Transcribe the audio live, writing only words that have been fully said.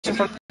It's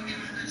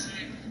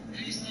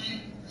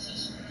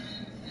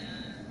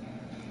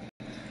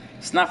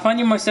not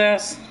funny,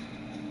 Moises.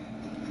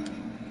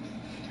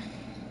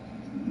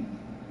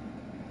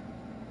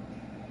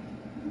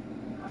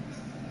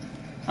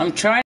 I'm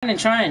trying and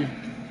trying.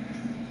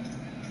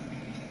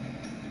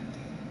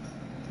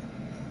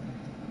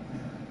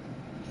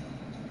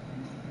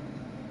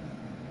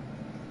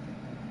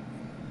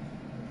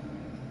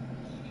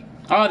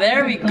 Oh,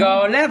 there we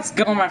go. Let's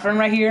go, my friend,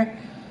 right here.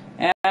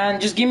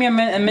 And just give me a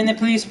minute,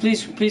 please.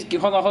 Please.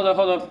 Hold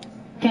on.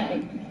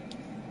 Okay.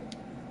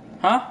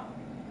 Huh?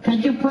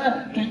 Can't you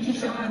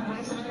show my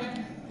voice on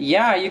there?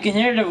 Yeah, you can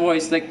hear the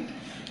voice. Like,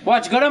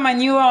 watch. Go to my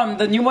new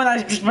the new one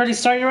I just already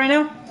started right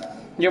now.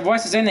 Your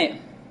voice is in it.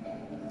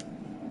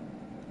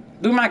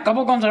 Dude, my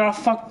gobble gums are all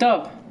fucked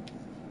up.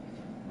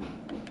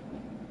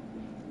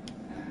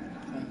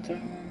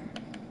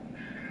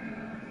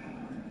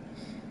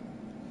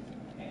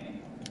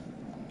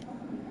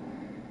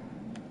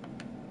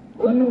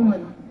 What new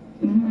one?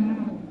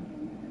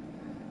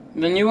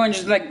 The new one,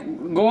 just like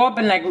go up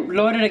and like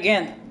load it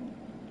again.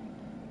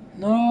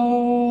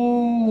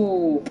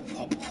 No.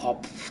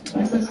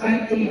 I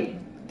subscribe to you.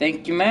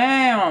 Thank you,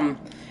 ma'am.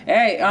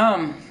 Hey,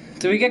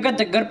 do we get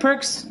the good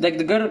perks, like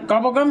the good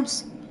gobble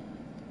gums?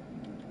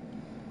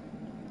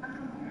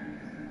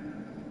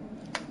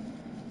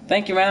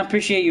 Thank you, man. I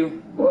appreciate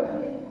you.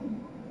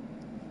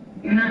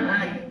 You're not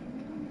lying.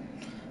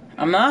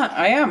 I'm not.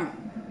 I am.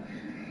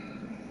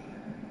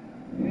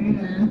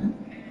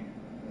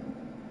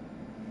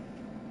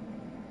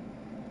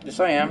 Yes,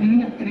 I am.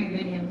 You have 3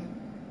 videos.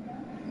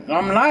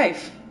 I'm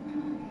live.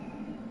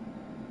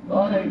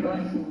 Oh, there you go.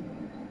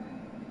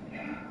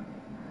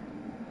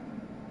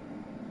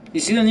 You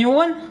see the new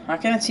one? I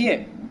can't see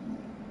it.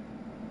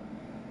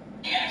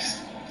 Yes.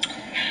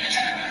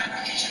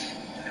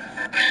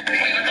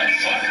 Wait, what the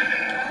fuck?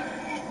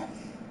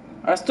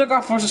 I still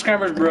got 4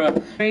 subscribers, bro.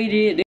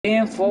 Traded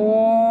in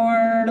for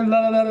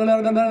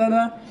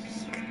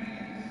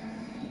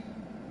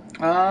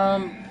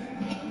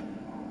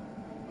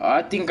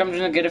I think I'm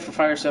gonna get it for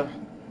fire sale.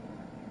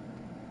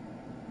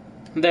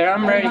 There,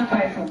 I'm ready.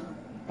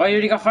 Oh, you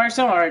already got fire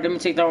sale? Alright, let me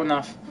take that one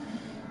off.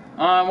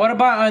 What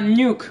about a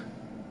nuke?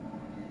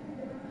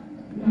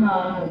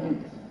 No.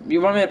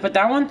 You want me to put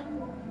that one?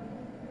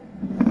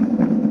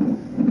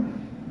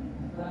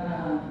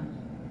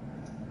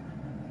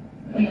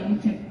 Wait, let me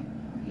check.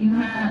 You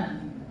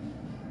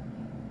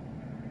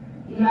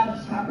have a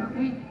shop for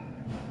free?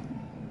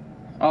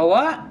 A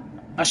what?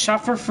 A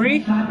shop for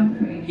free? Shop for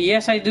free.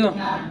 Yes, I do.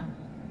 Yeah.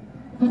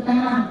 Put that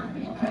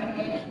on. Try to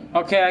get it.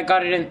 Okay, I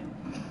got it in.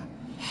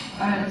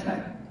 Alright, let's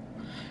start.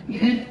 You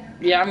good?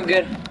 Yeah, I'm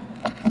good.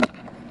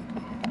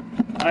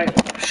 Alright,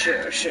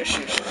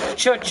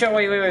 chill,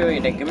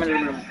 wait, like, give me a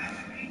little room.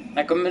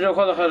 Like, hold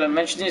on, I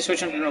just need to switch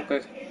something real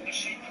quick.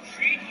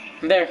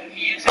 There.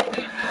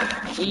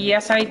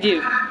 Yes, I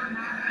do.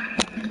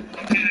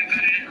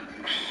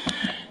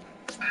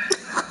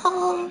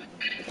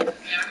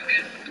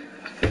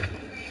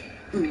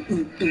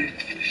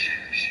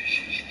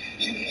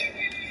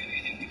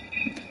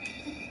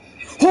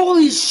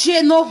 Holy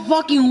shit, no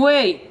fucking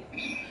way.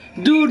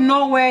 Dude,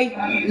 no way.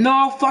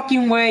 No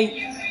fucking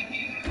way.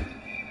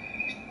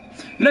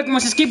 Look,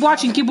 Moses, keep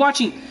watching.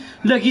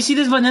 Look, you see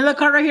this vanilla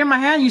card right here in my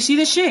hand? You see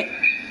this shit?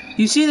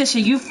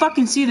 You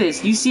fucking see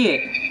this. You see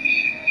it.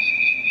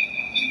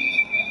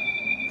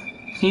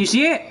 Can you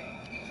see it?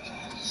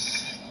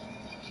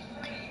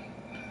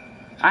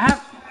 I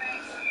have...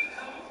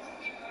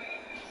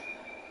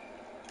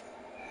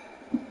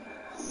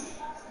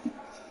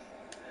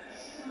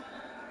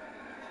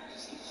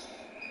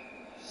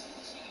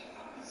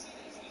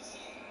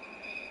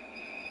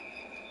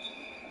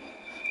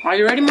 Are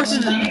you ready,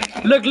 Moses?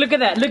 Look at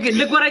that.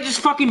 Look what I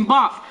just fucking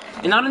bought.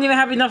 And I don't even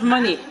have enough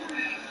money.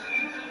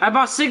 I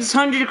bought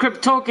 600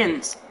 crypt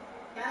tokens.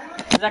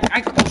 Like,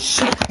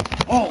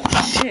 oh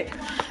shit.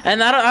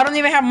 And I don't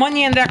even have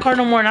money in that card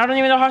no more. And I don't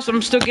even know how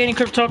I'm still getting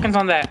crypt tokens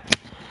on that.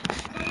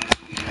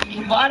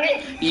 You bought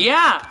it?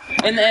 Yeah.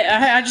 And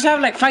I just have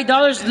like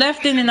 $5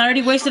 left in, and I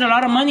already wasted a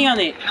lot of money on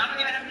it.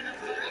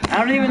 I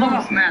don't even know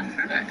how.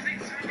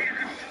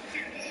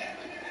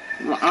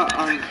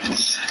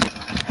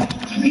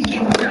 You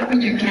keep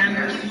dropping your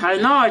camera. I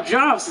know, it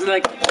drops.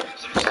 Like,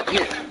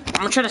 here, I'm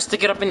gonna try to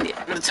stick it up in the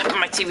top of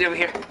my TV over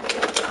here.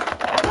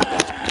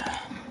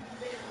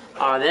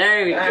 Oh,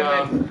 there we go.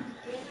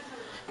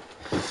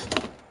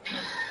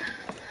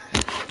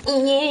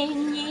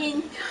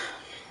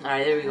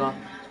 Alright, there we go.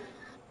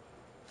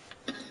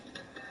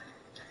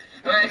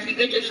 Alright, if you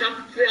get your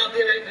shop free, I'll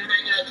be right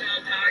behind you. I'll try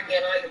to power,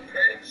 get all your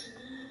perks.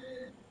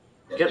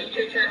 Yep. You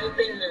should try to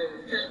open the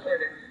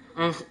teleporter.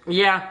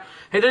 Yeah.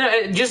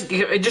 Hey, just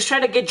try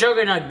to get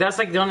Juggernaut. That's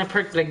like the only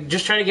perk. Like,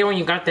 just try to get when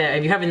you got that.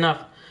 If you have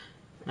enough.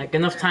 Like,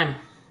 enough time.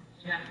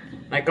 Yeah.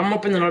 Like, I'm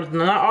opening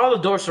not all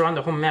the doors around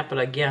the whole map, but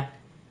like, yeah.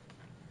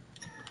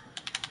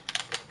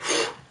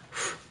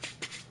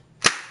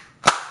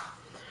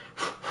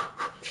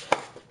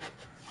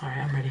 Alright,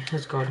 I'm ready.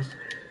 Let's go.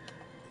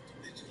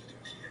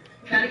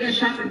 Try to get a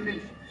shot for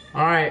free.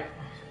 Alright.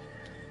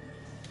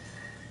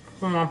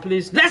 Come on,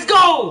 please. Let's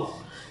go!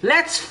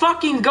 Let's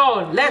fucking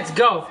go! Let's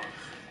go!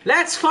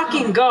 Let's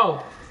fucking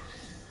go!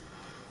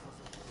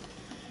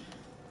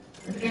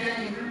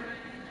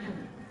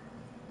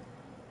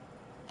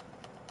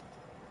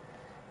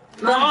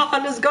 No,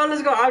 let's go,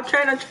 let's go. I'm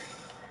trying to.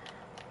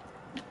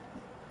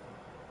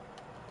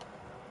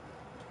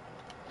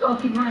 Oh,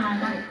 keep running on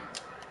that.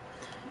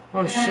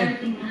 Oh shit.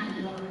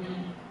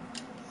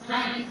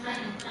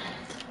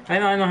 I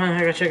know,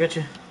 honey. I got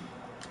you.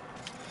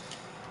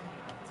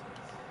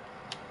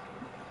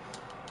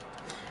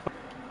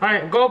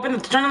 Alright, go open the.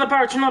 Turn on the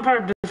power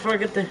before I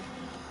get there.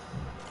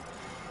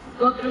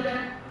 Go through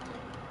there.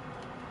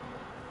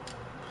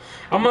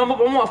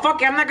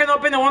 Fuck it, I'm not gonna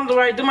open the one where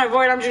I do my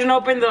void. I'm just gonna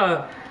open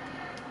the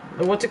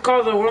what's it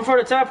called? The one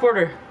for the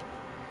teleporter.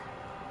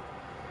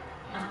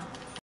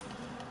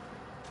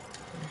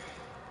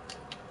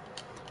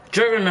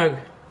 Juggernog.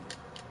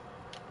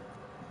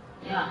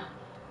 Yeah.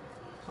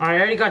 Alright, I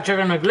already got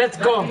Juggernog. Let's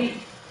go.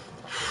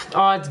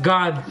 Oh, it's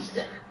gone.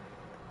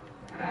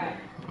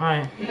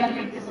 Alright. You gotta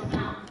make this one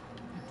now.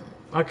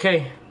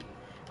 Okay.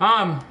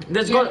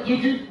 Let's go.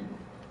 You do.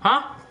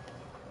 Huh?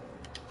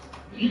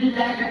 You do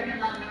that. You're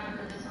not gonna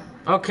do this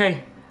one.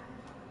 Okay.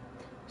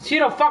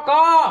 Cito, fuck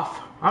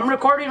off! I'm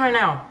recording right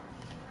now.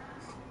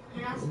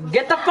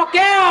 Get the fuck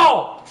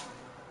out!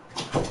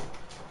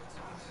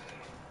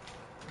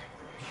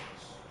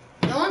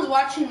 No one's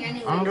watching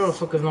anyways. I don't give a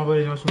fuck if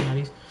nobody's watching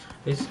that.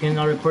 It's getting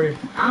all recorded.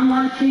 I'm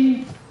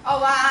watching.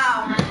 Oh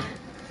wow.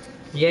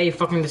 Yeah, you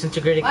fucking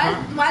disintegrated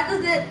cunt. Why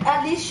does it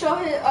at least show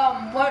his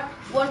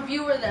one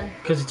viewer then?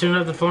 Because it turned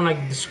off the phone,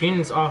 like the screen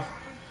is off.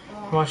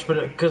 Watch,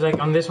 but because like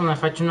on this one,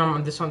 if I turn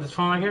on this phone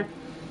right here,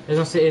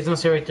 it's gonna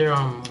say right there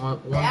one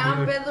Damn,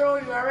 viewer. Pedro,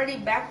 you're already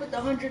back with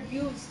 100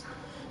 views.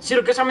 See,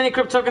 look, guess how many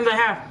crypto tokens I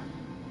have?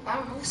 I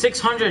don't know.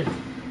 600.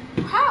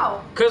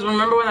 How? Cause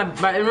remember when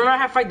I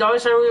have $5,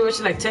 so I really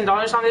wasted like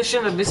 $10 on this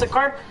shit, the Visa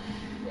card,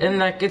 and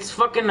like it's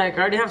fucking like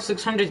I already have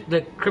 600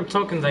 like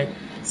crypto tokens, like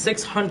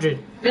 600.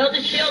 Build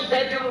a shield,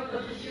 Pedro.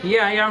 Build a shield.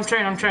 Yeah,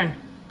 I'm trying.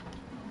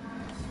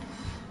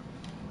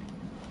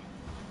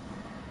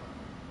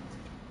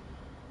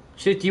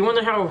 Shit, do you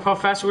wonder how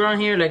fast we're on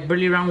here? Like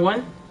barely round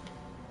 1?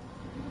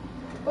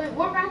 Wait,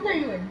 what round are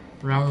you in?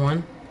 Round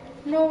 1.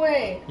 No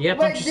way. Yeah, Wait,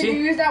 don't you did see? you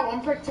use that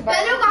one perk to buy?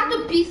 Pedro got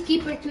the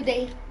Peacekeeper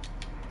today.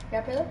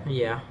 Yeah, Pedro?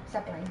 Yeah.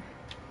 Stop playing.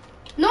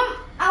 No,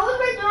 I was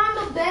right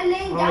there on the bed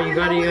laying Oh, down you and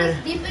got I it, you was got it.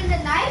 asleep in the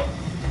night.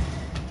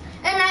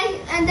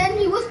 And then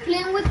he was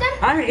playing with them.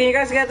 Alright, can you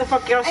guys get the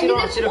fuck out? And he's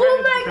like,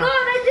 oh my god,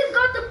 I just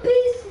got the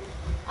piece.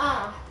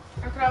 I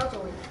thought I was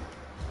awake.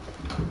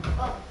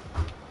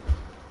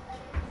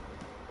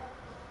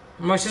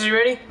 Moises, you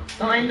ready?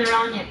 Don't end the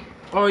round yet.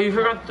 Oh, you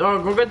forgot.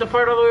 Oh, go get the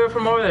part all the way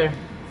from over there.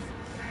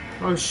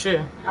 Oh shit.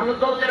 I'm gonna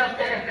build it up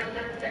there. Build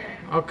it up there.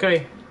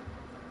 Okay.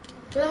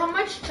 So how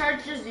much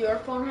charge does your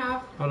phone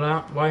have? Hold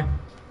on. Why?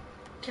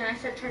 Can I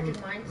start charging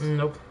mine?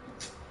 Nope.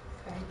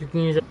 Okay. You can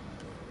use it.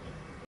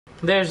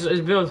 There's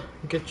it's built.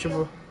 Get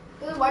your.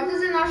 Why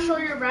does it not show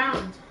your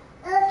round?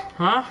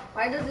 Huh?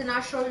 Why does it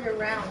not show your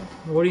round?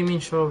 What do you mean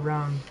show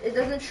around? It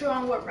doesn't show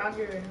on what round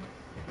you're in.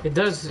 It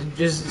does.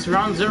 It's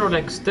round 0,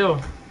 like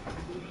still.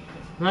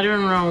 Not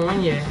even round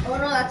 1 yet. Oh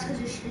no, that's because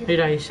you're streaming.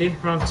 Hey, you see?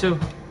 Round 2.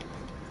 Alright,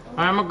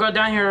 I'm gonna go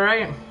down here,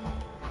 alright?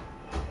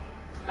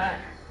 Alright.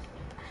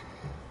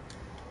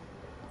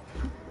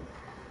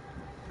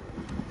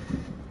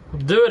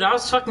 Dude, that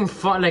was fucking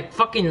fun, like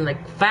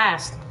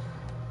fast.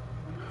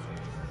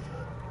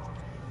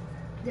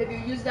 Did you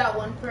use that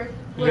one perk?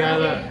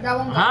 Yeah, that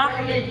one. Huh?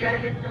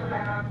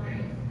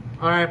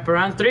 Alright, for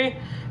round 3.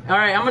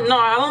 Alright, I'm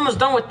almost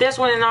done with this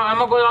one, and now I'm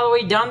gonna go all the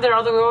way down there,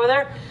 all the way over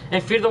there,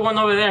 and feed the one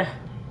over there.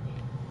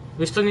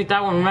 We still need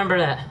that one, remember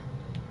that.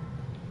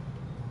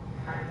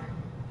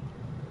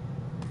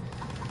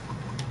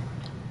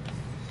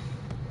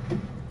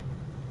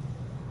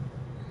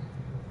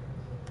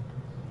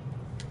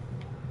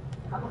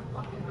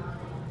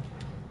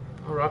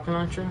 A rocket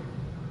launcher?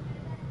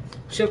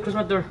 Shit, close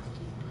my door.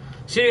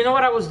 See, you know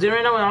what I was doing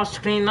right now when I was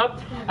cleaning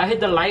up? I hit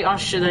the light on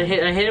shit. I hit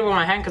it with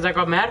my hand because I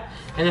got mad,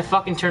 and it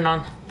fucking turned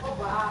on. Oh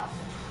wow.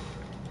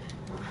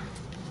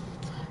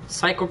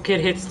 Psycho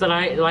Kid hits the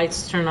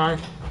lights turn on.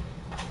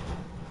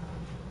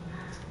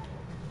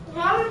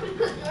 Robert,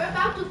 because you're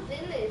about to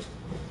finish.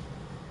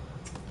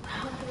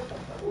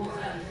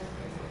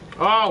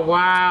 Oh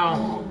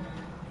wow!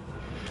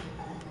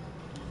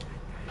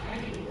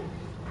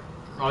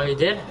 Oh, you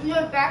did?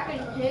 You're back in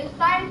his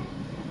side.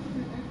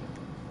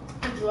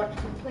 Did you watch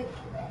him play?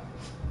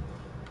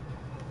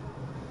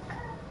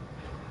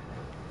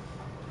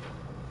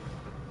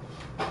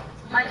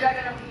 My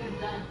dragon up here is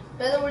done.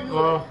 Pedro,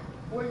 Oh,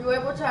 were you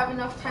able to have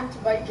enough time to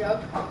buy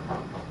Jug?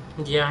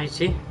 yeah, I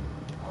see.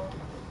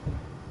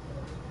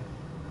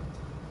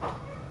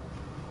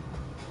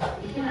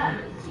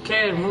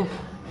 Okay, move.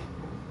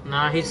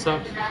 Nah, he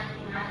sucks.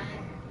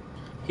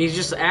 He's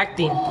just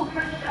acting.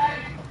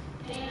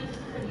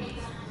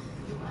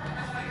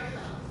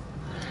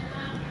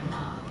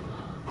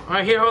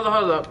 Alright, here, hold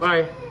up.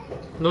 Alright.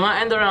 Do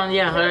not end around,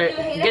 yeah, alright.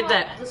 Do you hate Get how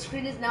that. The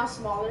screen is now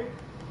smaller.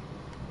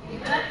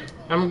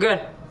 I'm good.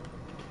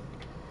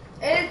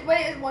 Wait,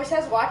 is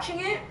Moises watching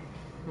it?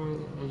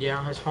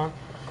 Yeah, his phone.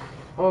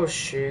 Oh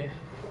shit.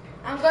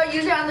 I'm gonna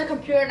use it on the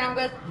computer and I'm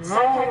gonna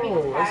start typing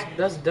No, fag.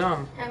 that's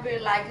dumb. And be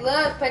like,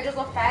 look, Pedro's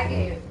a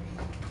faggot.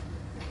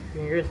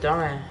 You're a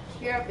dumbass.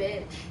 You're a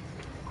bitch.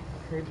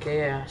 You're a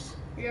gay ass.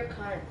 You're a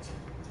cunt.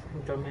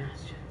 You're a dumbass.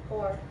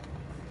 Whore.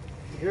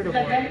 You're the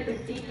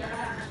one.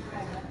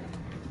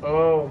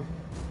 Oh.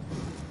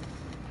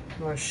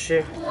 Oh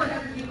shit.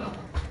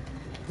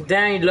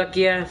 Damn, you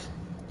lucky ass.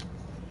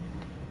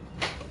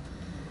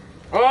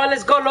 Oh,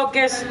 let's go,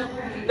 Locust.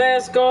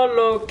 Let's go,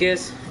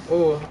 Locust.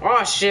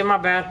 Oh shit, my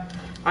bad.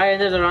 I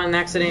ended it on an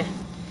accident.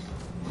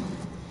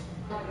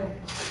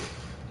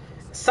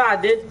 Saw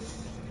it, dude.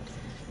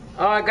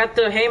 Oh, I got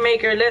the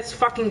haymaker. Let's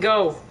fucking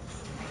go.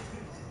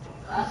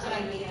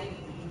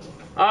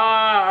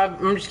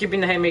 I'm just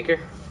keeping the haymaker.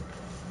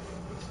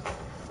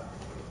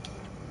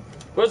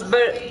 What's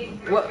better?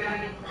 What?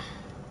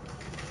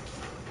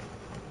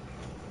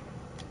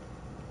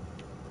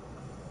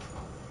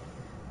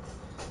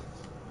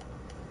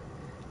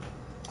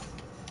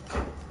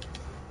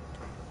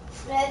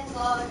 Let's go,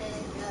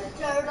 Ninja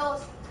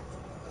Turtles.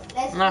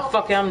 Let's Nah, go.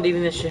 fuck it, I'm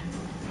leaving this shit.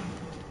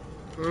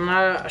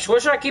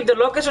 What should I keep, the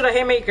locust or the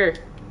haymaker?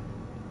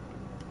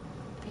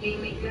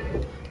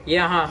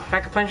 Yeah, huh?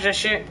 Pack a punch that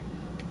shit.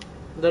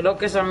 The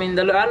locust, I mean,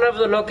 I love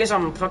the locust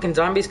on fucking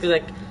zombies because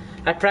like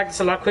I practice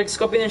a lot of quick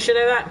scoping and shit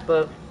like that.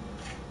 But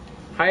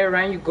higher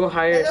rank you go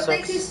higher, it Pedro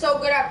thinks sucks. he's so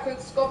good at quick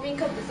scoping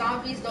because the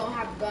zombies don't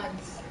have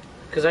guns.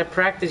 Because I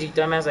practice, you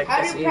dumbass. Like,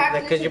 How do you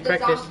practice because you if the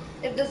practice.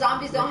 If the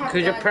zombies don't have guns?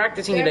 Because you're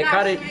practicing, they're like not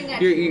how to shooting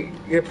at you.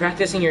 you're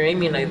practicing your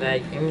aiming like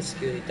that. Aiming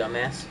skill, you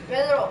dumbass.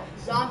 Pedro,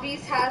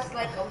 zombies has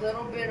like a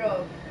little bit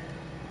of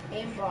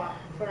aimbot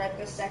for like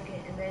a second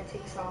and then it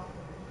takes off.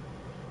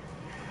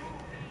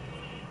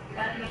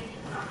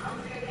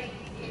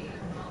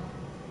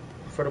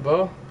 For the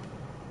bow.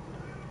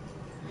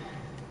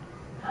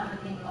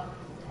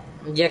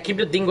 Yeah, keep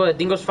the dingo. The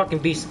dingo's fucking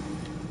beast.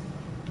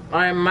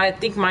 I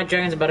think my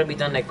dragon's about to be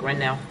done like right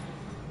now.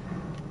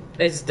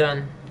 It's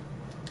done.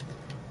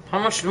 How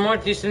much more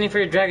do you still need for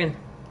your dragon?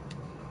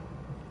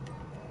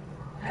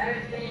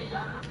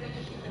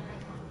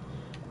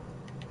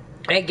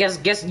 Hey,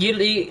 guess you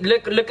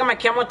look at my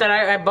camel that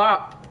I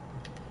bought.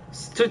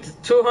 It's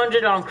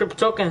 200 on crypto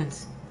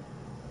tokens.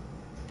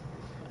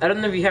 I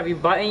don't know if you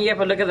bought it yet,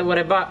 but look at what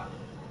I bought.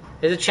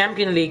 It's a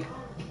Champion League.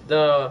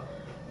 You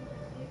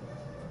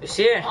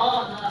see it?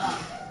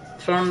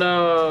 From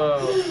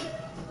the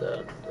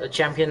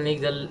Champion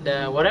League,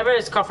 the whatever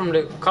it's called from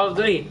the Call of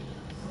Duty.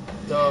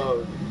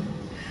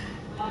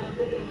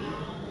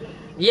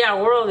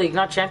 Yeah, World League,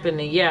 not Champion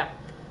League. Yeah,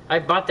 I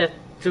bought that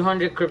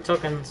 200 crypto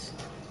tokens.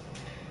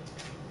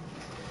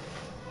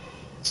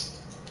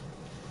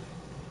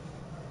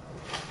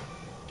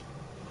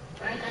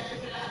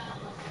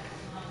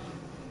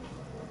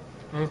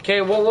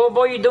 Okay, what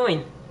are you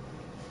doing?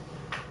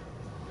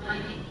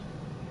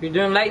 You're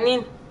doing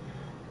lightning?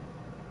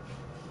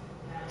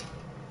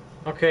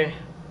 Okay.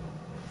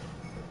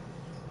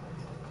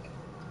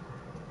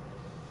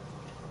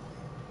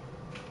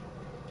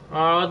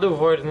 I'll do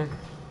void then.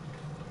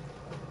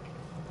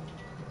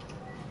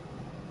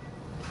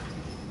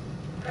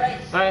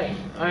 Alright,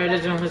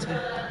 let's go.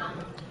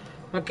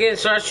 Okay,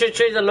 so I should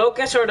trade the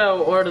locust or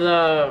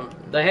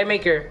the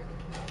haymaker?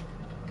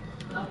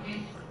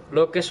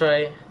 Locust,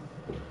 right?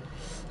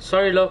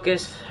 Sorry,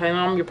 locust. I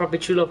know you're Papi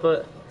Chulo,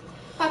 but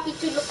Papi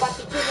chulo,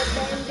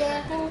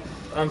 pendejo.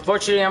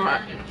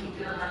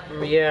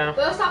 unfortunately, yeah.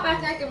 But stop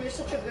acting like you're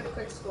such a good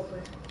quick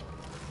scoper.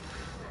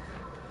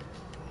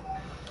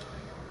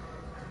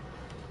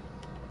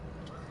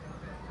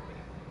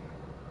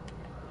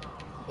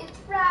 It's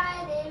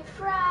Friday,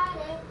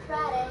 Friday,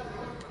 Friday.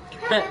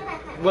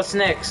 What's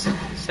next?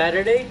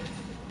 Saturday?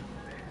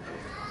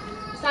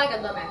 It's not like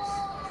a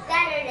dumbass.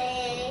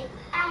 Saturday,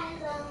 I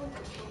don't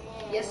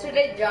care.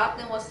 Yesterday,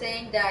 Jonathan was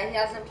saying that he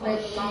hasn't played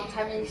in a long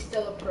time and he's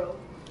still a pro.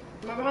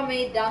 Remember how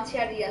many downs he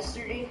had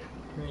yesterday?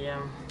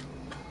 Yeah.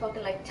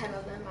 Fucking like 10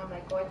 of them. I'm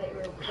like, oh, I thought you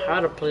were a pro. How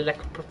to play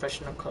like a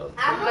professional club.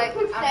 I'm like, a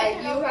you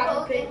professional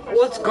haven't played for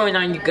What's so going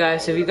long, on, you and I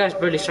guys? know. If you guys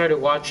barely started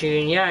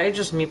watching, yeah, it's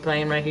just me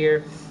playing right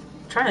here.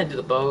 Trying to do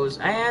the bows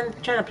and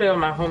trying to play with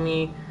my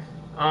homie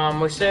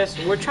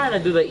Moises. We're trying to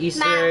do the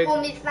Easter egg.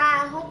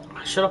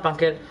 Shut up,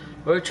 Uncle.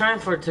 We're trying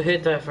to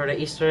hit for the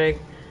Easter egg.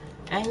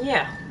 And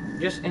yeah,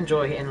 just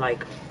enjoy it and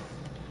like.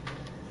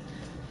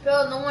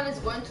 Phil, no one is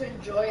going to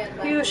enjoy it.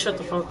 Like You shut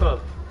the fuck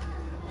up.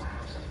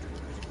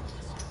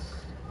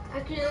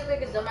 Actually, you look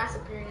like a dumbass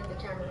appearing in the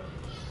camera.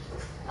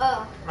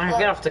 Alright,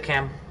 get off the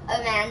cam.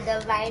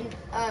 Amanda Vine,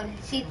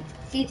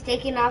 she's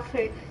taking off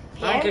her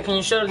hair. Okay, can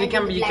you shut up? You and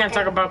the can't black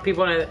talk eye- about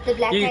people that the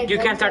black eye you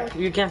can't buns talk are-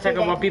 you can't talk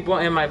they're about dead. people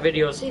in my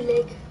videos. She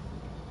look.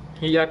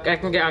 Yeah, I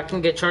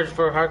can get charged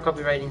for hard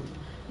copywriting.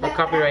 Or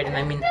copywriting,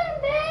 I mean.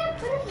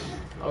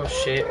 Oh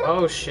shit.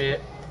 Oh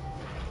shit.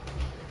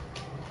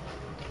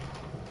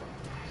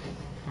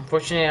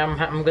 Unfortunately,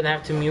 I'm gonna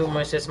have to mute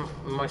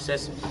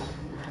Moises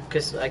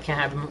because I can't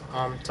have him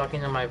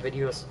talking in my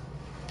videos.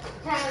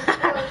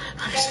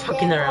 I'm just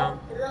fucking around.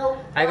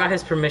 I got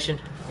his permission,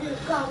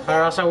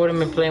 or else I wouldn't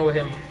been playing with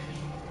him.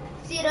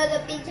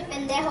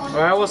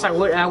 Or else I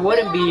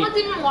wouldn't be,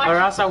 or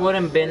else I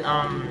wouldn't been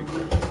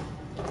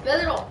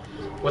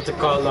what's it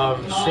called,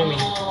 streaming.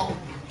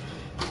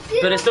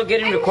 But it's still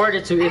getting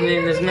recorded to, and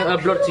then it's gonna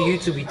upload to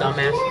YouTube, you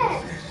dumbass.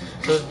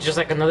 So it's just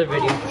like another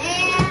video.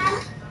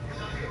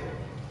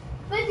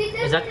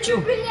 Is that you?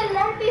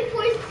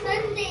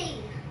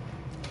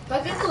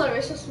 But this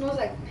Larissa smells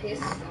like piss.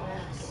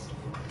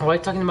 Why are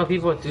you talking about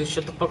people, dude?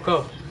 Shut the fuck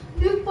up.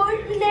 Before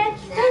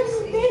next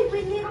Sunday,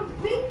 we need to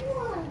bring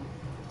one.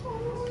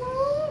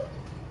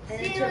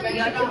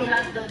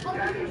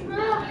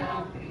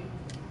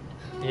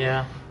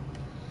 Yeah.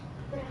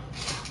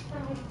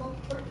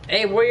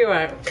 Hey, where you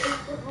at?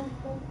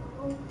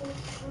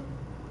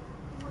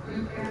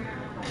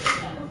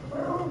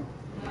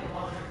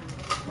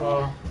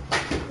 Oh,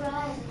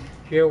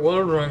 you're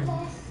well run.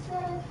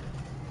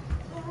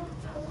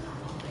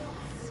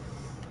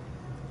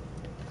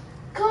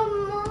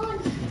 Come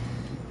on,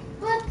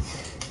 but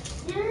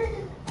your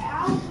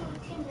album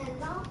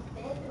cannot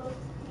better.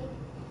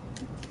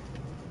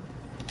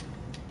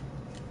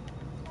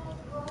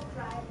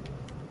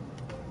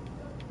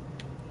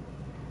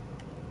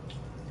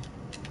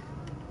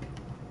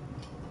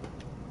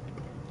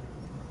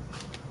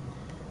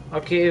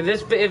 Okay, if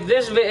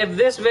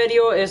this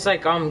video is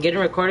like getting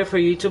recorded for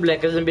YouTube,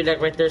 like it's gonna be like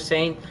right there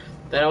saying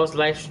that I was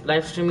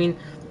live streaming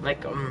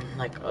like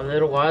a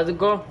little while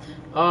ago.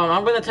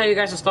 I'm gonna tell you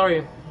guys a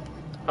story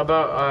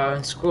about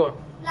in school.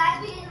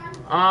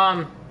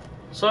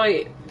 So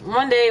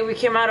one day we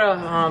came out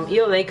of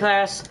ELA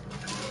class.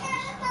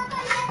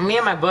 Me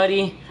and my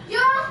buddy.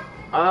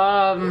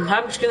 I'm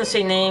just gonna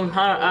say name.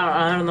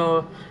 I don't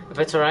know if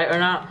it's alright or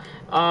not.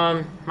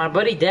 My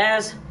buddy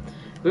Daz.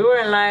 We were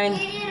in line.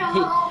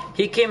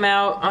 He came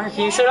out. Uncle,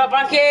 can you shut up,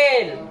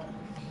 Uncle?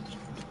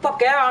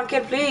 Fuck out,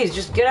 Uncle, please.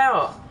 Just get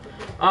out.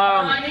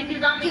 Oh,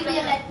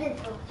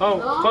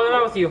 call him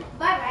out with you.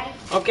 Bye.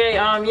 Okay.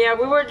 Yeah,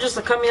 we were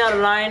just coming out of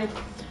line,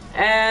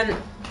 and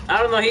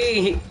I don't know.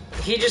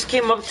 He just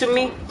came up to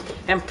me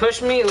and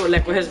pushed me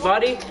like with his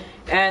body,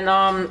 and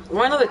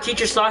one of the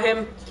teachers saw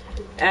him,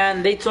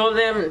 and they told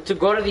him to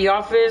go to the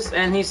office,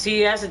 and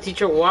he asked the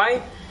teacher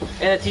why.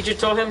 And the teacher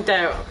told him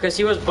that because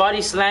he was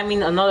body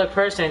slamming another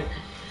person,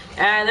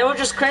 and it was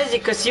just crazy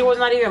because he was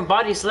not even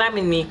body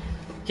slamming me.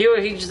 He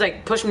just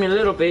like pushed me a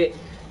little bit,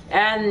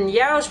 and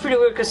yeah, it was pretty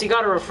weird because he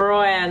got a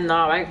referral, and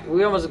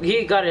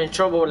he got in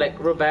trouble like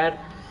real bad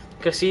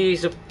because he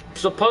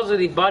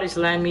supposedly body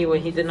slammed me when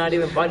he did not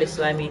even body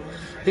slam me.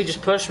 He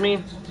just pushed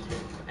me,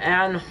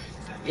 and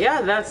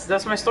yeah,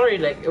 that's my story.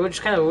 Like it was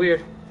just kind of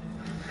weird.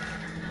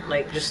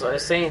 Like just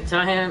telling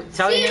him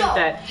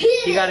that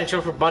he got in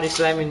trouble for body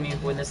slamming me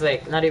when it's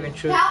like not even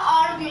true.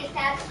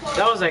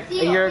 That was like a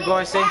year ago,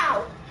 I say.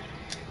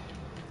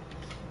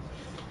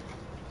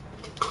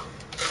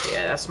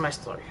 Yeah, that's my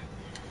story.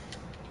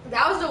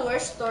 That was the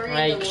worst story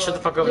Like, in the world. shut the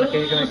fuck up. Like,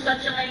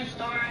 Such a lame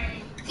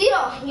story.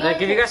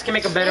 if you guys can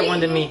make a better one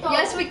than me,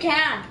 Yes, we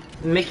can.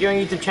 make your own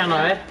YouTube channel,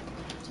 right?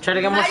 Try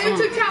to get more. My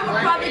YouTube channel will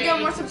probably get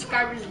more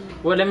subscribers than me.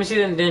 Well, let me see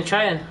then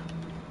try it.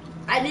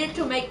 I need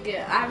to make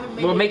it. I haven't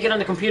made We'll it. make it on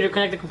the computer.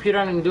 Connect the computer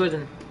and do it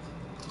then.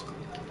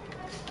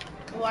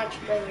 Watch,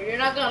 brother. You're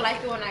not gonna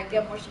like it when I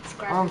get more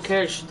subscribers. I don't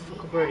care. Shut the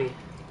fuck up already.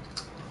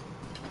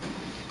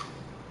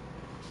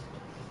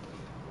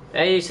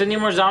 Hey, you still need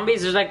more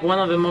zombies? There's like one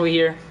of them over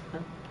here.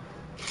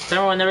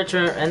 Tell me we'll never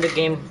end the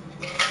game.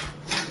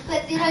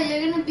 But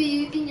you're gonna be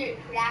using your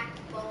crack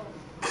phone.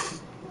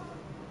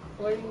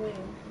 What do you mean?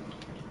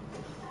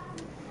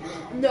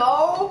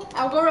 No,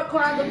 I'm gonna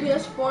record on the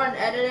PS4 and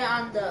edit it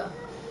on the.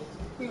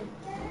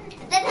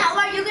 Then how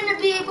are you gonna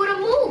be able to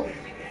move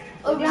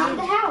around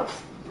the house?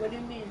 What do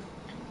you mean?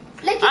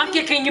 Like if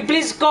Anki, can you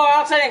please go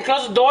outside and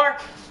close the door?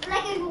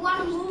 like if you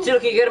want to move. See,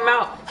 can you get him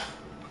out?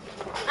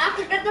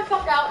 After, get the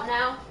fuck out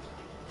now.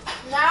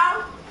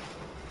 Now.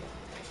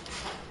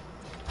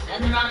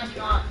 And then on if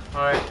you want.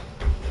 Alright.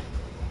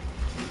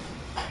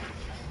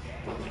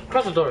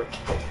 Close the door.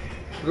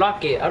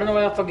 Lock it. I don't know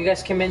why the fuck you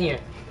guys came in here.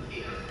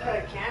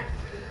 I can't.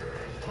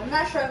 I'm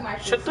not showing my.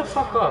 Shut the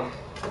fuck up.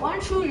 Why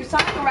don't you? You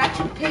sound like a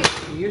ratchet pig.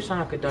 You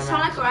sound like a You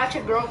sound like dumbass. a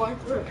ratchet girl going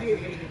through her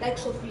period, like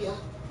Sophia.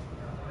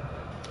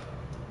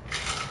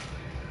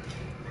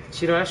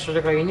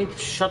 Chiro, like you need to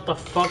shut the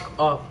fuck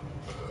up.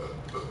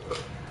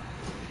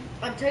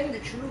 I'm telling the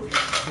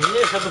truth. You need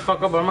to shut the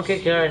fuck up or I'm gonna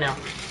kick you out right now.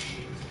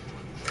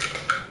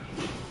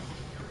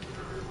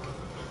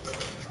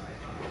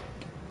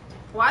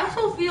 Why is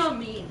Sophia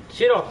mean?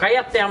 Chiro,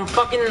 cállate, I'm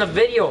fucking in the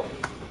video.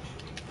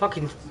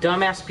 Fucking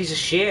dumbass piece of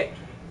shit.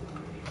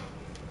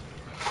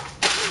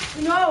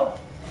 No.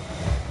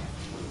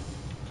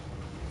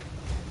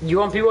 You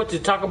want people to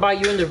talk about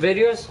you in their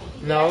videos?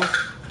 No.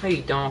 No,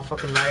 you don't,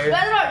 fucking liar.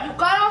 Pedro, you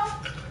got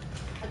off.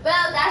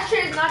 Well, that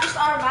shit is not just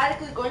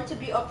automatically going to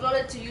be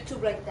uploaded to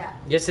YouTube like that.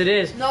 Yes, it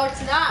is. No,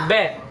 it's not.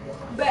 Bet.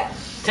 Bet.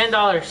 $10.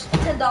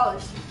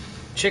 $10.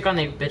 Shake on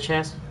it, bitch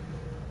ass.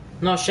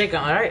 No, shake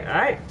on. Alright,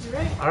 alright.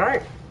 Right.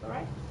 Alright.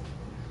 Alright.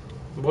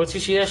 Once you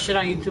see that shit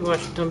on YouTube,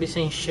 I don't be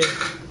saying shit.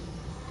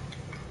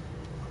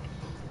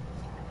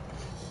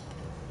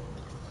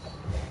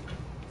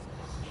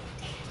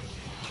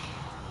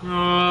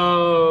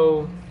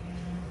 Oh,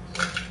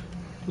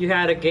 you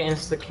had to get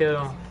insta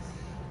kill.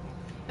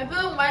 I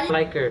feel like why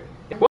Like her.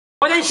 Well,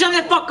 then shut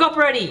the fuck up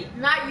already.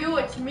 not you,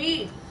 it's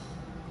me.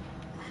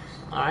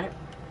 All right.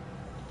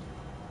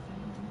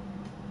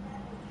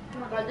 Oh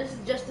my god, this is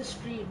just a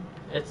stream.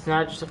 It's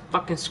not just a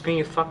fucking screen,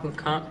 you fucking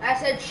cunt. I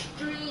said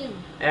stream.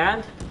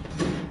 And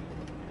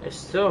it's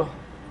still.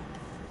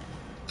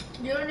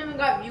 You don't even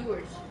got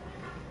viewers.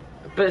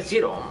 But it's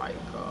you. Oh my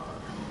god.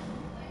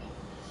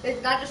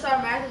 It's not just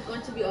automatically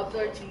going to be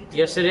uploaded to YouTube.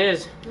 Yes, it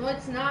is. No,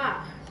 it's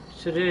not.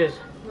 Yes, it is.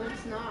 No,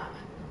 it's not.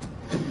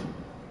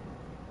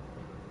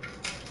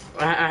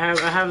 I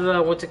have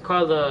the what's it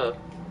called, the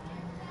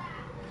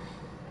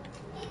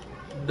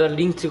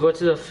link to go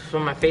to the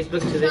from my Facebook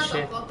to this Shut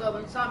shit. the fuck up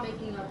and stop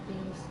making up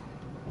things.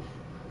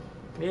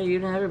 Yeah, you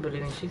don't ever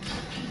believe in shit.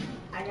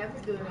 I never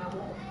do it. I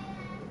won't.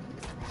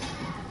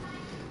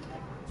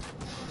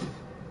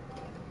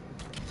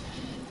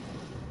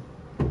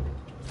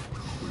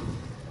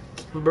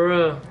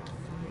 Bruh.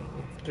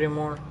 3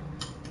 more.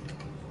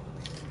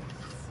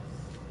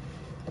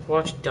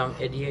 Watch, dumb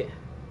idiot.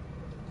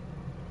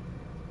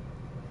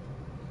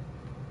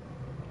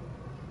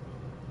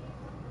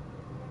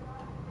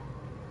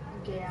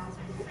 Yeah.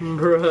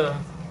 Bruh.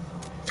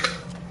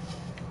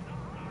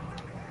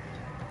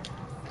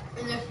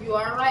 And if you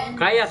are right, and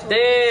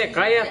Cállate,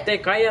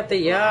 cállate, cállate,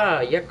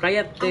 ya, ya I'm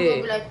gonna be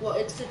cállate. like, well,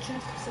 it's the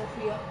truth,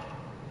 Sophia.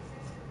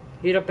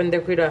 Mira,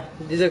 pendejo, mira.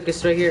 Look,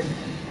 it's right here.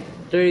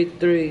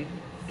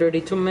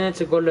 32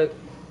 minutes ago, look.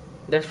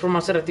 That's from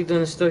hace ratito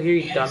and it's still here,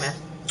 you dumbass.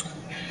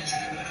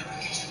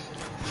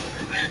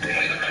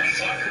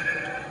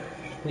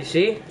 You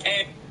see?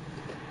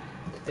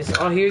 It's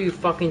all here, you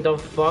fucking dumb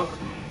fuck.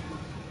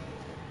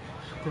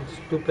 Fucking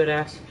stupid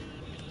ass.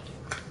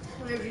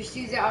 If she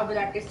sees it, I'll be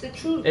like, it's the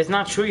truth. It's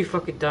not true, you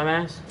fucking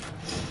dumbass.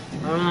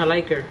 I don't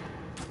like her.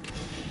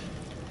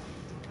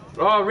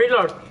 Oh,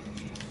 reload.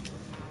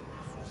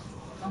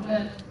 I'm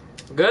good.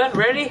 Good?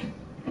 Ready?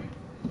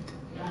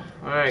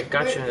 Alright,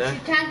 gotcha She then.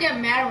 can't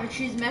get mad when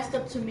she's messed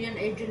up to me and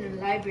Adrian in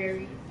the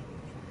library.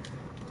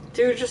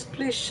 Dude, just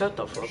please shut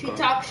the fuck She up.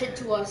 talks shit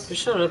to us.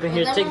 Just shut up in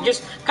here. Take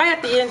just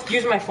cállate and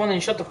use my phone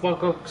and shut the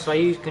fuck up so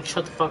you can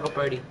shut the fuck up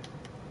already.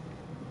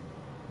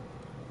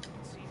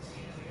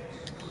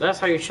 That's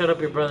how you shut up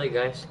your brother,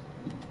 guys.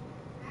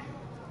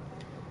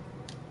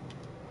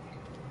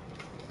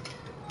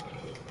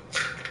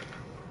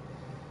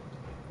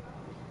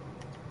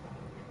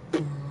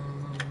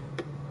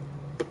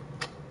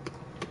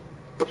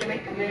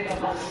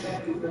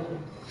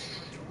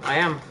 I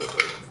am.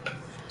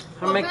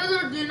 Oh,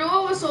 brother, do you know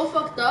what was so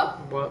fucked up?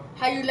 What?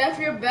 How you left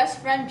your best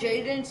friend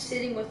Jaden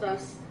sitting with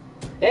us.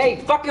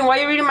 Hey, fucking, why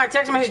are you reading my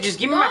text messages?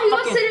 Give me No, my he was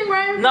fucking. sitting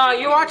right in No, front of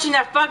you're me. watching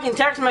that fucking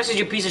text message,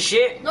 you piece of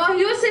shit. No,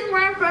 he was sitting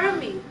right in front of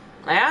me.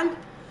 And?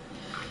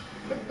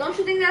 But don't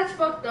you think that's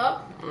fucked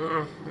up?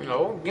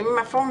 No, give me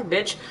my phone,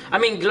 bitch. I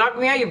mean, lock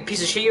me out, you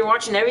piece of shit. You're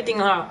watching everything,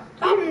 huh?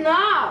 I'm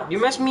not. You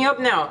messed me up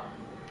now.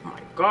 Oh my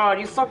god,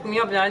 you fucked me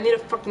up now. I need to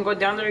fucking go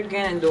down there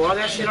again and do all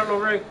that shit all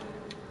over.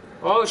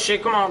 Oh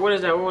shit, come on, what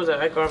is that? What was that?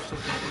 I got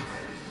something.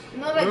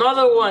 No, like,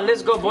 Another one,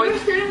 let's go, you boy. were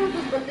sitting with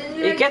us, but then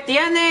you Hey, like, get the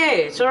end,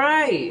 it's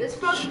alright. It's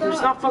fucked It's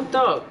up. not fucked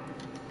up.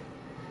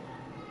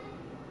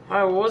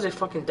 Alright, what was it,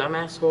 fucking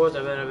dumbass? What was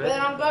it? then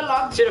I'm gonna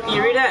lock Shit, you can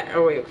you out. read that?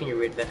 Oh wait, can you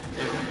read that?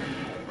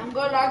 I'm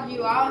gonna lock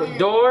you out. And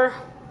Door,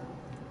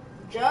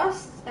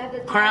 just at the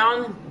time.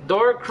 crown,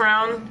 door,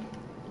 crown,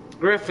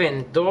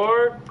 griffin.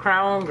 Door,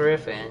 crown,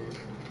 griffin.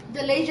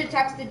 The lady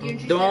texted you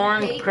and she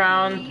Dorn, said, hey,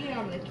 crown. Kitty.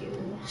 I'm like,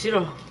 ew.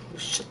 Shiro,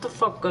 shut the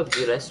fuck up,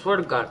 dude. I swear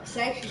to God.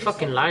 Sex, she just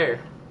Fucking said- liar.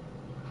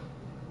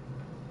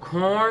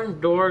 Horn,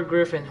 door,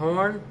 griffin,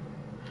 horn.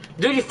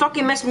 Dude, you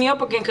fucking messed me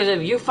up again because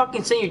if you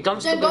fucking say you dumb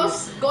Then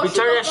stupid go shoot retarded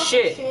the ass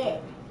fucking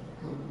shit.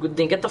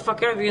 Then get the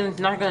fuck out if you're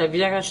not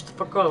gonna shut the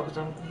fuck up because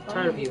I'm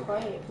tired of you.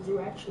 Quiet, 'cause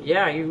you're actually.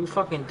 Yeah, you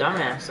fucking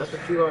dumbass. That's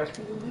what you are.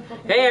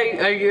 Hey,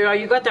 are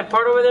you got that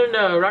part over there,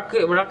 the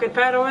rocket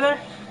pad over there?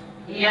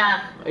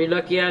 Yeah. Are you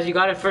lucky as you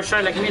got it first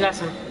try like me last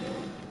time?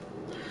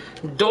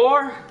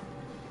 Door,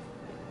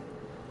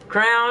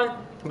 crown,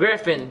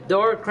 griffin.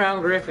 Door,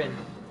 crown, griffin.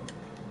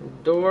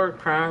 Door,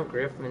 crown,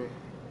 griffin.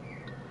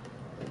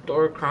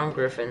 Door, crown,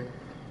 griffin.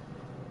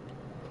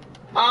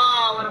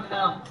 Oh, what a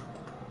fell.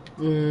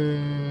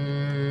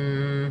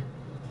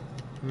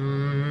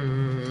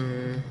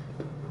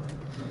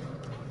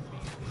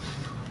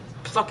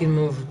 Fucking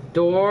move.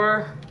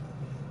 Door.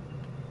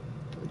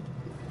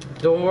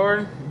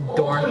 Door.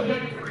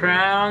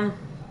 Crown.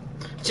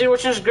 See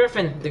which one's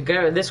Griffin? The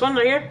guy. This one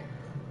right here.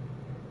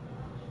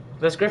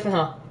 That's Griffin,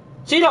 huh?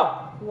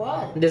 Cheeto.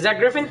 What? Is that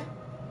Griffin?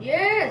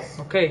 Yes.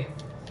 Okay.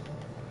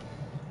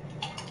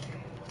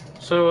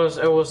 So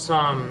it was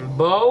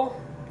bow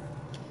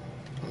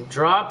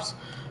drops,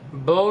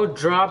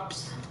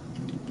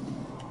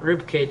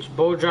 rib cage,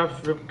 bow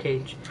drops rib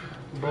cage,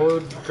 bow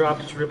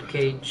drops rib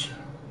cage.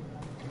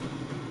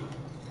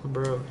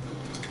 Bro.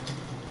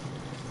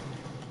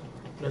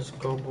 Let's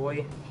go,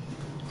 boy.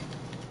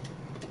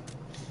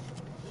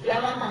 You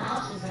have all the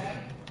houses, right?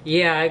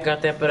 Yeah, I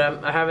got that, but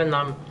I haven't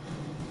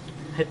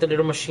hit the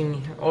little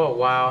machine. Oh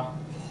wow.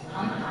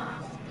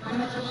 How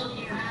much load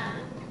do you have?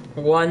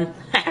 1.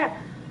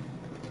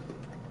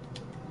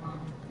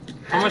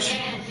 How much?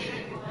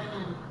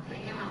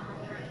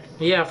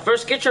 Yeah,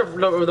 first get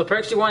the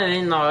perks you want,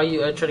 and then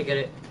I try to get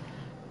it.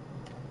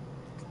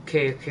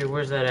 Okay,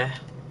 where's that at?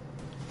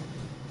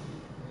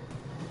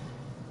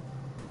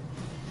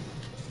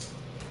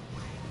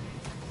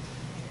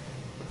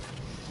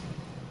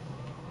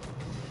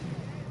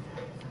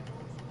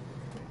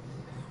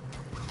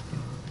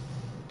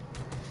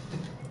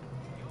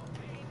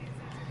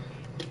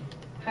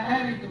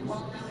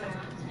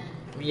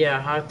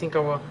 Yeah, I think I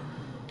will.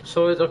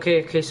 So it's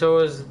okay, so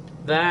is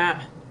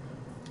that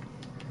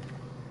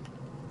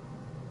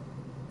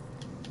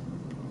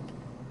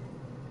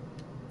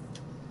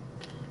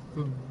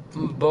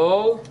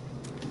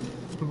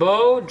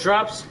bow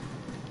drops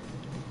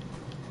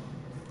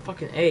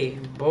fucking A.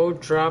 Bow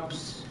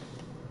drops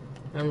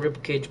and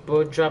ribcage.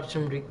 Bow drops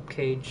and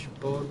ribcage.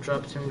 Bow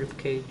drops and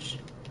ribcage.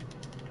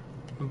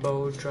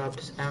 Bow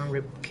drops and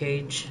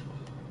ribcage.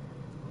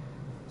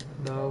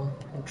 Bow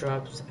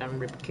drops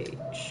and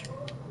ribcage.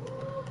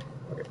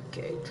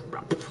 Ribcage.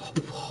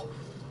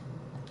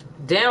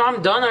 Damn,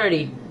 I'm done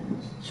already.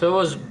 So it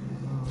was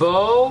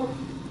bow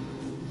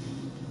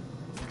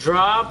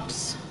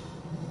drops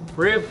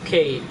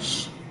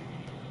ribcage.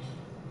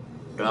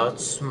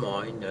 That's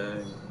my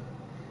name.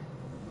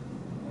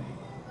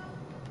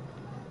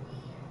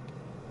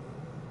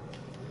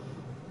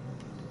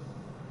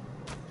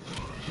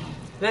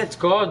 Let's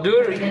go,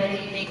 dude.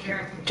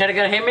 Try to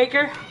get a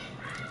haymaker?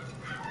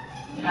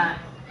 Yeah.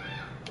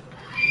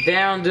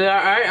 Damn, dude.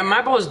 Alright,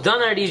 my bow's done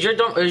already. Is your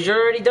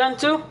already done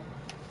too?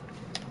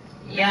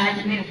 Yeah, I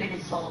just need to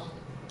finish soul.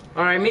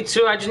 Alright, me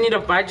too. I just need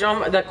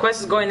the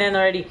quest is going in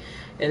already.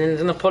 And then I'm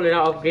gonna pull it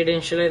out, upgrade it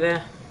and shit like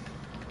that.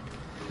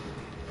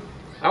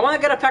 I wanna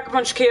get a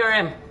Pack-a-Punch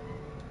KRM.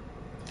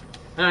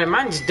 Alright,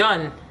 mine's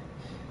done.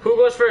 Who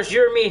goes first,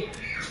 you or me?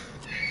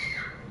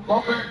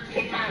 Over,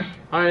 take mine.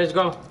 Alright, let's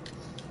go.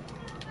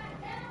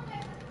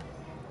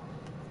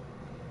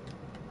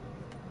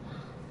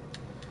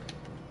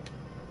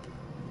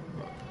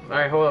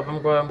 Alright, hold up.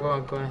 I'm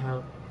going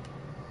help.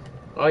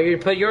 Oh, you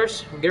put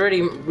yours? Get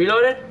ready.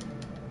 Reloaded?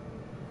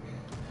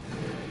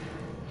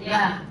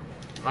 Yeah.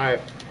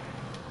 Alright.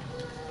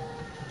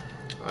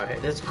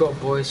 Alright, let's go,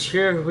 boys.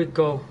 Here we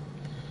go.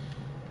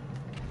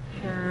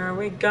 Here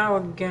we go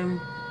again.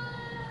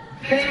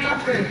 Get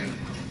up first.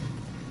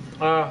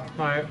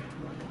 Alright.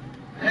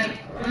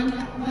 Like, run.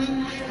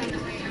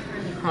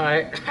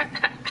 Alright.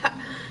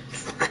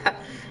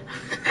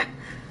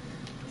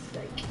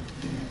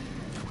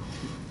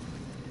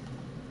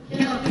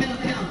 Kill.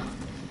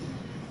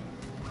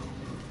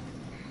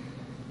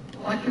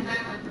 Watch your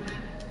back.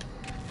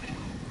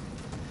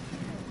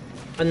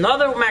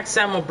 Another max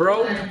ammo,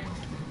 bro.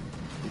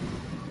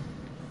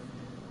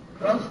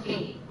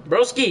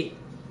 Broski.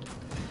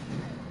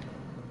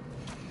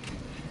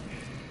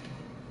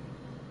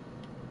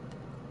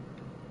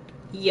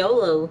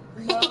 YOLO.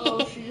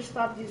 No, she just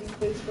stopped using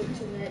Facebook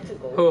 2 minutes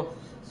ago. Who?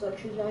 So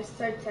I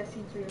started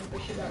texting to her,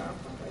 but she got off.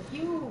 I'm like,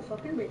 you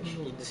fucking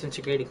bitch. You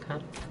disintegrating, huh?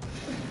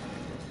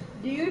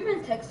 Do you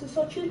even text to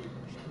Sochi?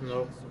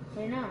 No.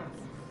 Why not?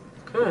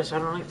 Cause I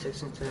don't like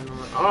texting to them.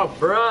 Oh,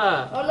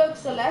 bruh. Oh, look,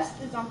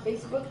 Celeste is on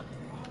Facebook.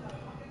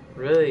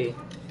 Really?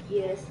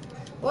 Yes.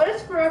 What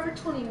is Forever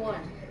 21?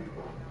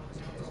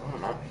 I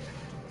don't know.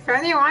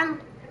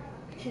 21.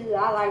 She's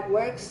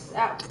works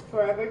at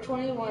Forever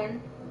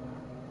 21.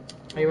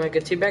 Oh, you want to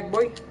get teabag,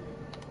 boy?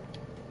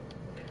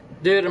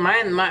 Dude,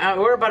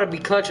 we're about to be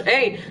clutch.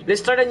 Hey, let's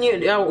start a new.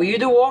 You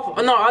do wolf?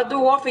 No, I'll do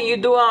wolf and you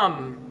do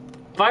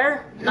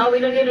fire. No, we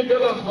don't need to do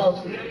those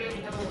both.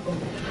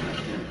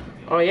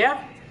 Oh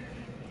yeah?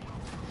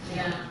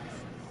 Yeah.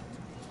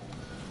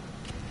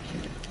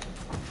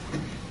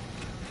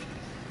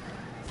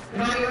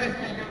 No, you're right.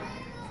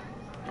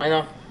 I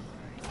know.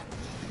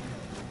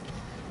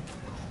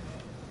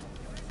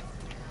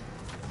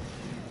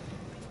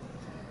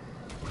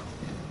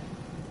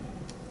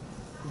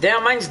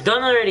 Damn, mine's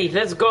done already.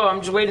 Let's go. I'm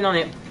just waiting on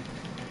it.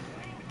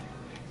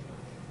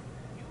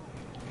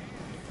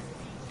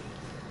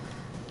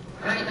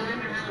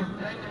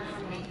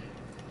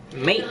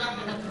 Mate.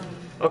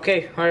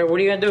 Okay, alright, what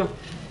are you gonna do?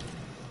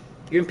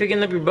 You're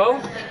picking up your bow?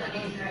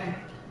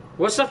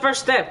 What's the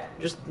first step?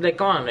 Just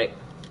come on,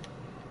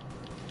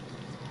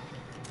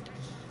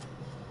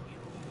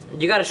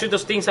 you gotta shoot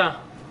those things, huh?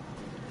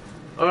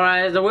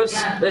 Alright, the whips,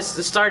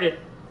 let's start it.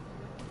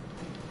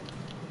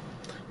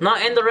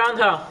 Not end the round,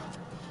 huh?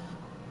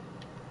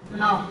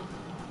 No.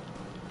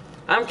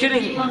 I'm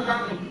kidding.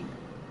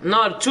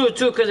 No, two,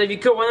 because if you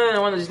kill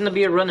one, it's gonna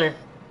be a runner.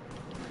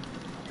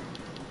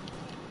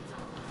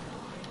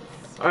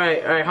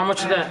 Alright, how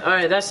much is that?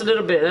 Alright, that's a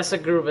little bit. That's a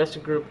group.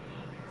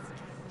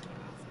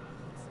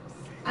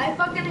 I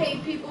fucking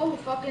hate people who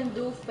fucking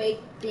do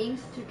fake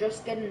things to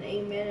just get an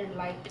amen and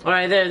like.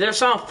 Alright, there's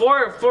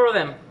four of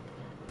them.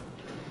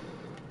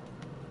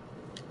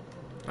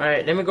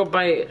 Alright, let me go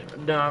buy.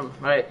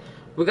 Alright,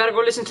 we gotta go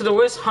listen to the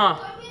whist, huh?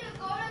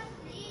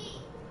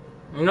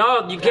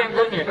 No, you can't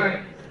go in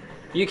here.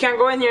 You can't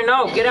go in here.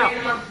 No, get out.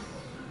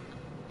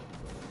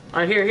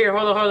 Alright, here,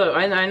 hold on.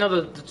 I know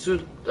the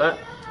two.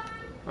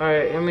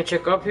 Alright, let me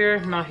check up here.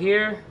 Not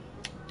here.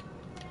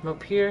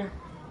 Nope, here.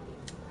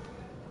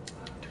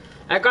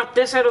 I got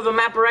this side of the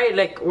map right,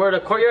 like where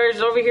the courtyard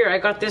is over here. I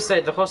got this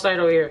side, the whole side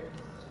over here,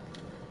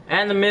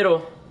 and the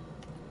middle.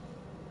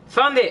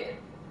 Found it.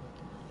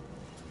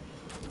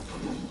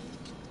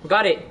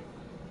 Got it.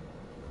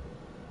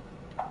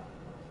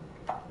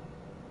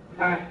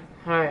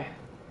 Alright.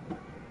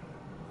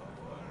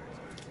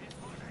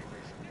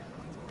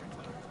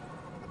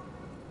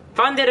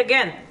 Found it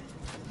again.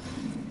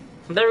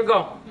 There we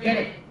go. Get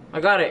it. I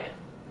got it.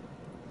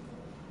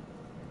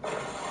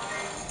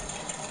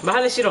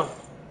 Bájale, Ciro.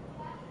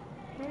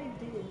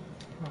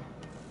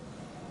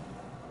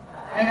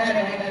 I got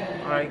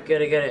it. Alright,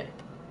 get it.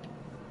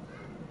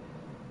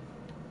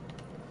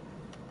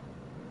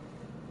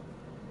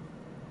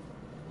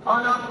 Oh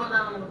no, hold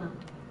on.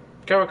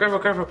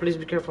 Careful, please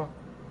be careful.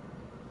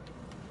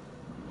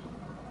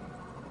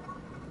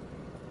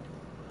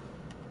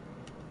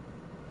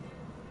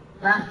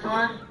 Last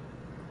one.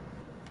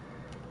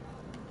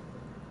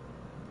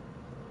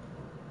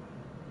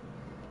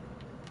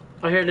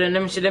 Oh, here, then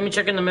let me see. Let me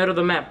check in the middle of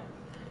the map.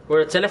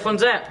 Where the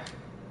telephone's at.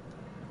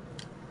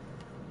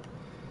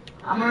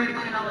 I'm already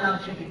going out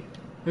without checking.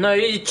 No,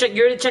 you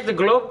already checked the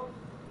globe?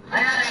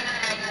 I got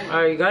it.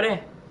 Alright, you got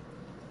it?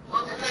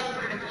 Go to the first.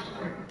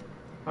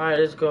 Alright,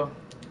 let's go.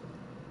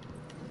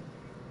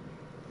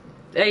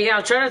 Hey, yeah,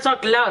 I'm trying to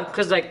talk loud,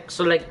 cause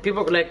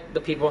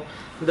people,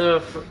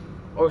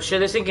 oh shit,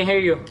 this thing can hear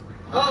you.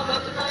 Oh, go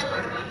to the first.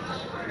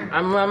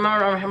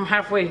 I'm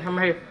halfway, I'm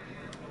right here.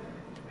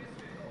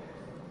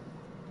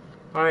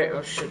 Alright,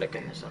 oh shit,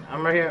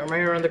 I'm right here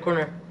around the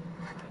corner.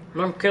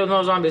 Don't kill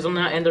no zombies, don't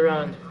end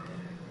around.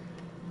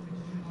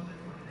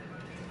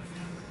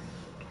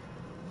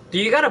 Do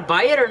you gotta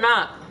buy it or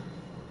not?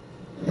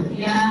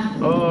 Yeah.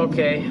 Oh,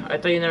 okay. I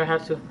thought you never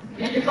had to.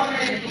 Get your phone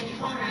ready.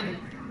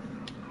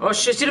 Oh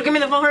shit, Cito, give me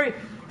the phone, hurry!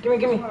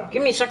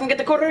 Give me, so I can get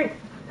the code, hurry!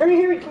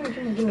 Hurry,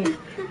 give me.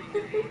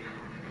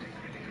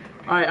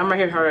 Alright, I'm right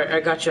here, alright, I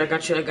got you.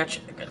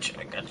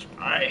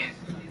 Alright.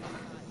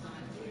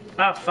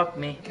 Ah, fuck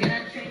me.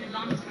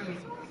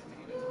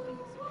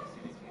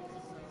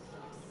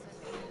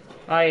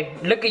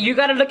 Alright, look, you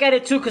gotta look at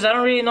it too, cause I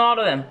don't really know all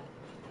of them.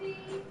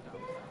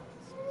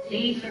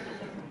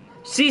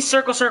 C,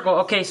 circle.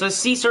 Okay, so it's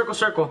C, circle.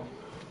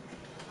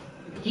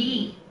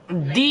 D,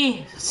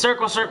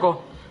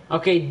 circle.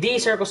 Okay, D,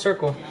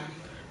 circle.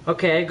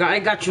 Okay, I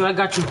got you.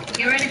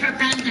 Get ready for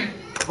Panther.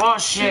 Oh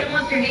shit.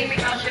 Once you're naming,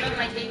 I'll show you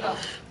my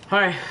takeoff.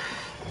 Alright.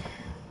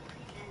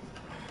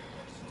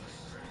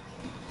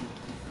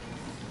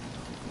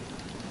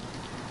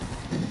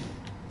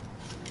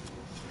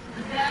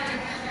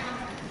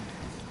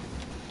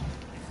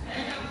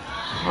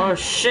 Oh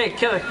shit,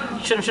 kill it.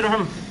 Shoot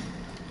him.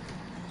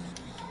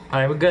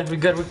 Alright, we're good. We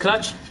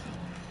clutch.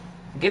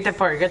 Get that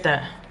part, get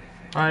that.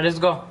 Alright, let's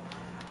go.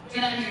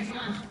 Get out of here, come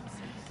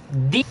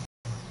on. D.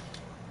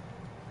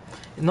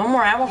 No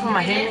more ammo for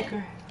my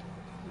haymaker?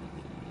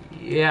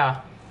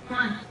 Yeah. Come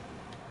on.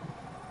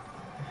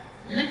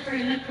 Look for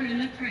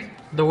it.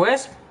 The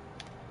wisp?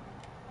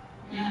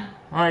 Yeah.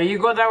 Alright, you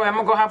go that way. I'm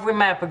gonna go halfway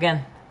map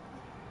again.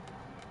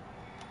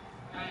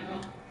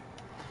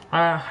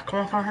 Alright,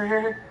 go. Come on,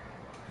 here.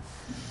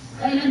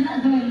 Hey, let's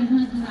not do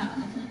that.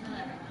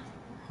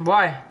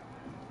 Why?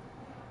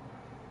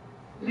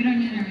 We don't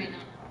need it right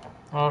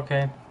now.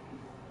 Okay.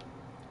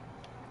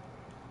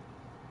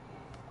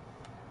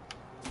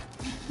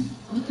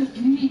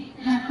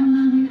 Yeah, come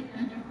down here.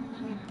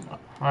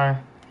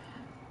 Alright.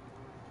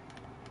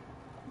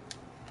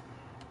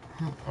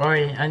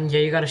 Alright, and yeah,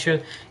 you gotta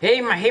shoot.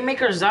 Hey, my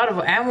haymaker's out of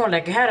ammo.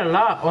 Like, it had a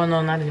lot. Oh,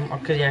 no, not anymore.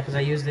 Cause I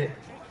used it.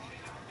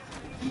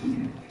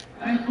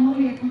 Alright, come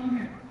over here.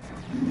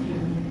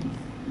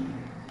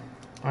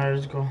 Alright,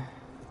 let's go.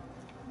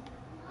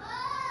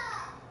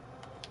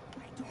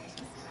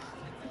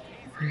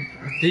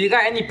 Do you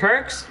got any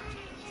perks?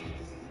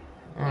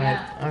 Alright,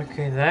 Yeah.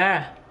 okay,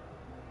 that.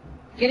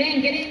 Get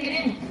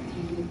in.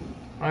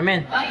 I'm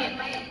in. Buy it.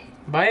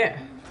 Buy it.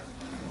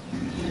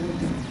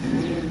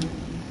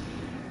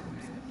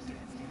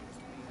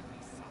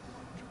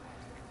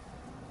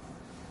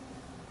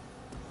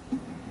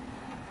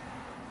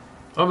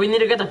 Oh, we need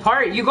to get the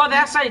part. You go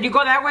that side. You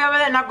go that way over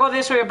there, not go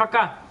this way, pa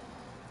acá.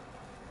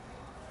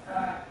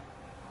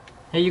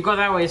 Hey, you go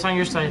that way. It's on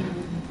your side.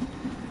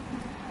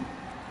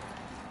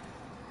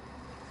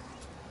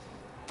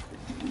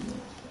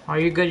 Oh,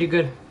 you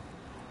good.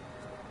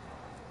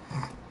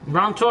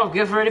 Round 12.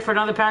 Get ready for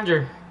another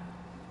Panzer.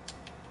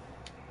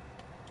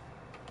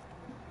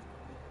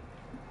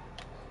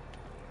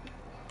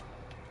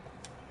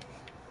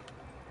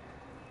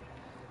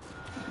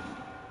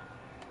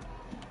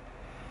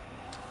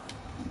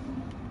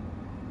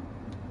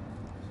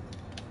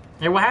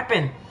 Hey, what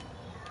happened?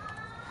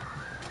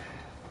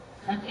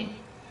 Okay.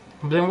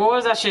 Then what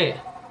was that shit?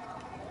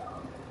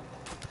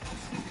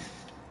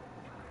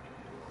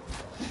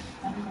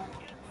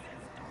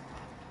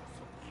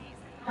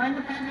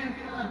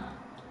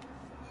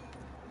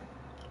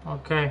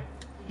 Okay.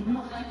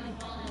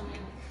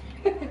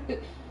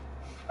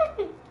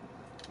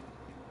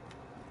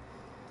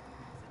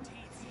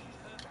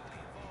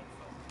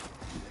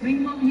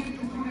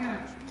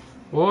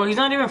 Well, he's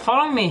not even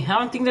following me. I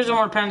don't think there's no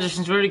more panzers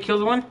since we already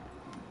killed one.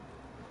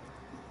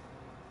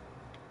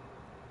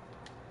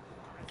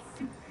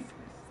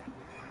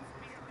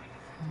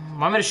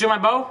 Want me to shoot my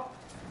bow?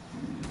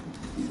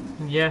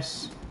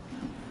 Yes.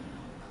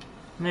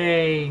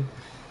 Hey.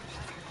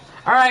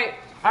 Alright,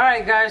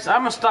 guys. I'm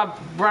gonna stop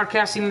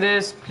broadcasting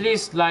this.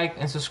 Please like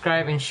and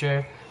subscribe and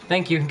share.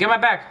 Thank you. Get my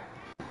back.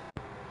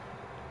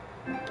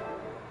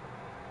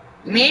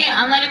 Me?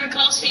 I'm not even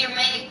close to you,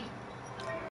 mate.